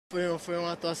Foi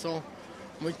uma atuação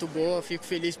muito boa, fico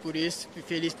feliz por isso,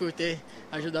 feliz por ter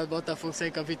ajudado o Botafogo a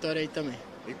sair com a vitória aí também.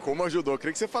 E como ajudou?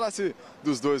 Queria que você falasse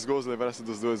dos dois gols, lembrasse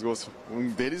dos dois gols. Um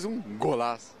deles, um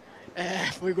golaço.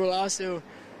 Foi golaço,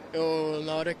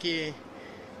 na hora que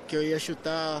eu ia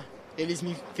chutar, eles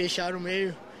me fecharam o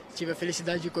meio, tive a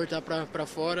felicidade de cortar pra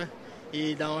fora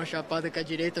e dar uma chapada com a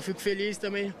direita. Fico feliz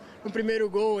também no primeiro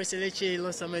gol, um excelente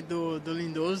lançamento do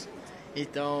Lindoso.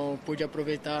 Então pude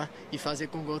aproveitar e fazer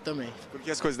com gol também. Por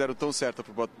que as coisas deram tão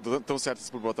certas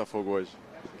pro Botafogo hoje?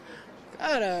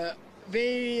 Cara,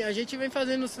 a gente vem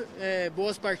fazendo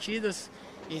boas partidas,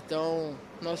 então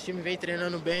nosso time vem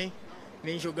treinando bem,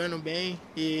 vem jogando bem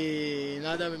e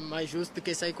nada mais justo do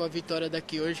que sair com a vitória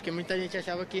daqui hoje, porque muita gente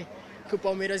achava que o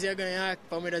Palmeiras ia ganhar, que o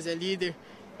Palmeiras é líder,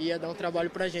 ia dar um trabalho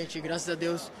pra gente. Graças a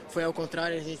Deus foi ao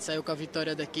contrário, a gente saiu com a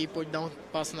vitória daqui e pôde dar um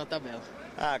passo na tabela.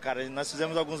 Cara, nós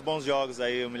fizemos alguns bons jogos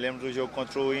aí, eu me lembro do jogo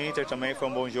contra o Inter também, foi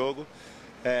um bom jogo.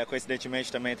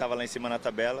 Coincidentemente também estava lá em cima na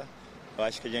tabela. Eu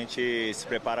acho que a gente se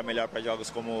prepara melhor para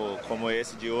jogos como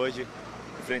esse de hoje,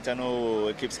 enfrentando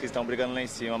equipes que estão brigando lá em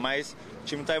cima. Mas o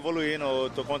time está evoluindo, eu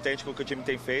estou contente com o que o time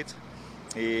tem feito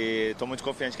e estou muito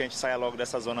confiante que a gente saia logo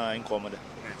dessa zona incômoda.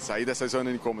 Sair dessa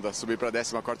zona incômoda, subir para a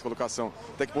 14ª colocação.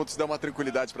 Até que ponto isso dá uma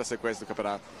tranquilidade para a sequência do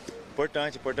campeonato?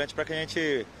 Importante para que a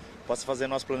gente possa fazer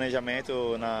nosso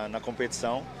planejamento na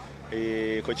competição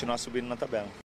e continuar subindo na tabela.